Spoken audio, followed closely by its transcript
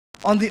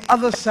on the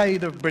other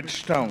side of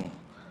Bridgetown.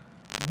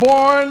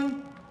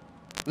 Born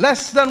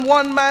less than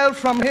 1 mile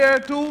from here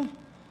too,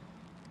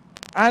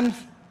 and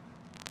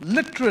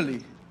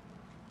literally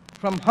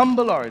from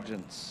humble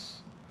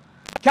origins.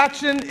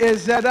 Catching a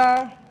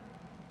ZR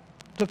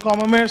to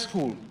Commerce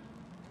School.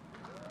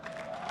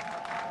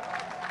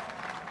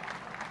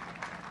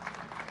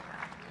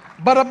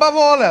 But above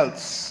all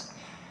else,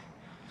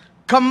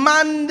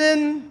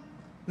 commanding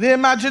the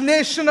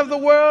imagination of the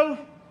world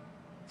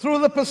through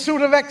the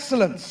pursuit of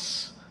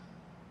excellence,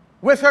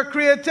 with her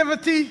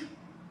creativity,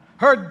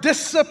 her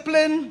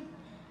discipline,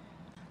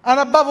 and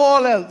above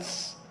all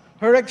else,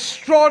 her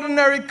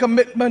extraordinary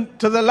commitment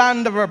to the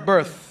land of her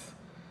birth.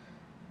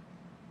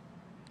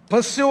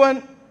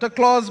 Pursuant to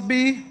Clause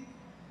B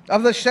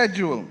of the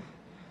schedule,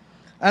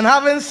 and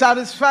having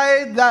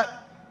satisfied that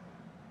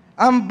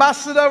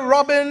Ambassador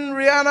Robin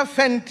Rihanna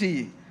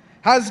Fenty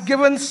has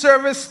given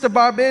service to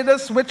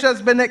Barbados which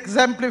has been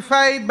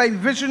exemplified by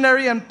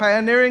visionary and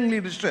pioneering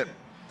leadership,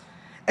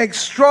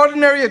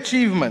 extraordinary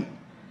achievement,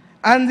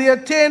 and the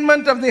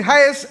attainment of the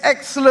highest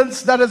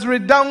excellence that has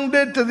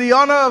redounded to the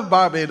honor of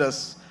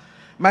Barbados,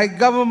 my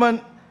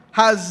government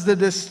has the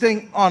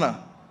distinct honor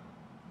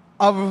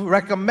of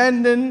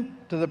recommending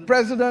to the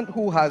President,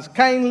 who has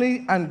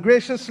kindly and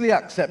graciously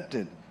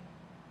accepted,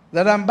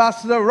 that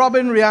Ambassador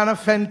Robin Rihanna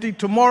Fenty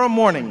tomorrow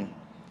morning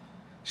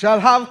shall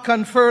have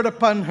conferred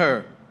upon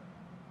her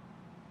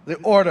the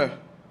Order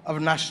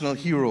of National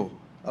Hero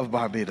of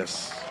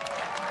Barbados.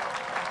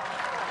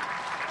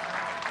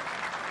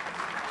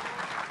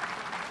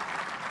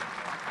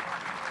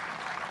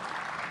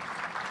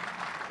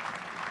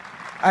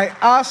 I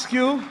ask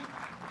you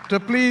to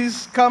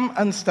please come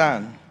and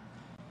stand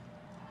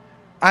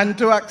and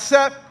to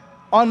accept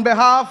on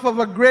behalf of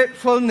a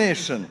grateful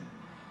nation.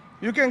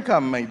 You can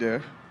come, my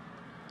dear.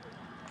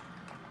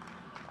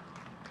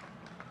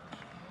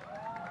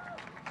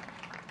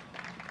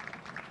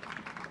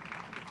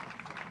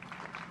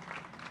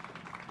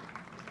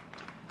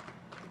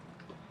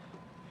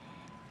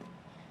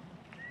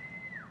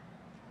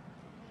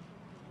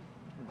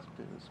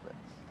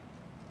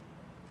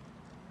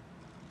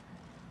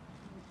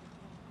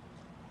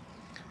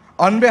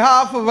 On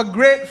behalf of a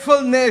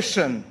grateful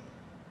nation,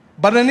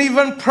 but an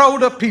even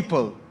prouder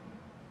people,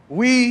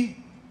 we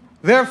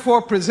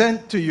therefore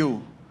present to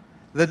you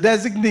the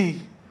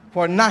designee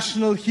for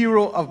National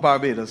Hero of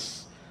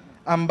Barbados,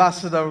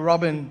 Ambassador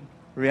Robin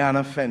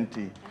Rihanna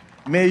Fenty.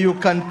 May you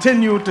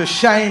continue to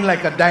shine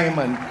like a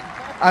diamond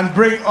and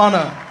bring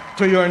honor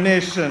to your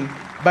nation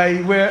by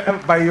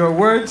your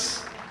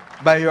words,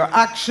 by your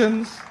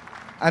actions,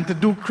 and to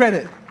do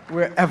credit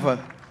wherever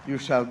you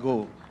shall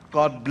go.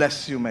 God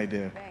bless you, my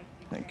dear.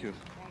 Thank you.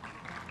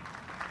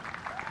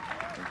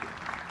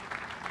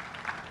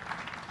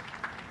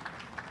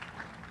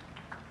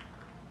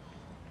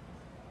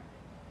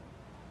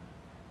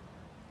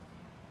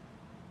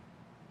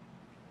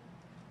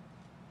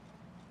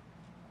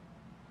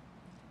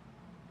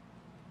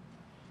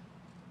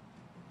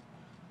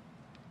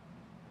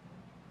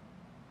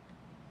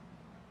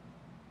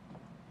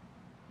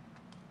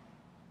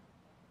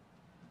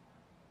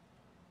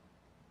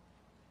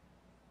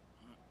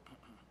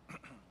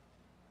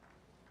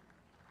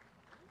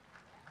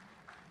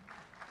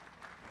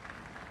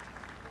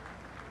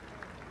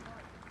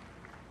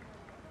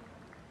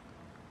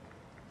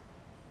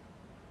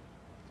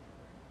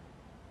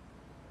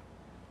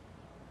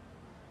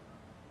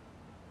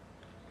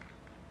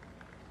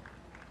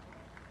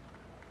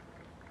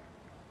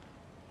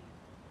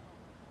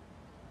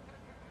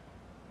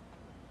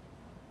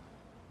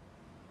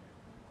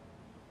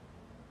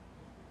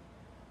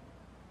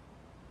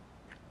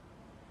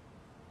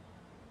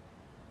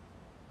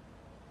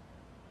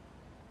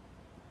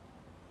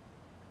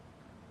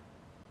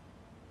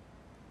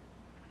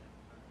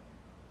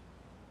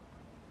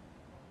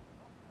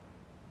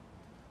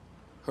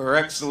 Her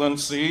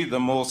Excellency, the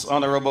Most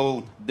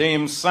Honorable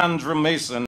Dame Sandra Mason,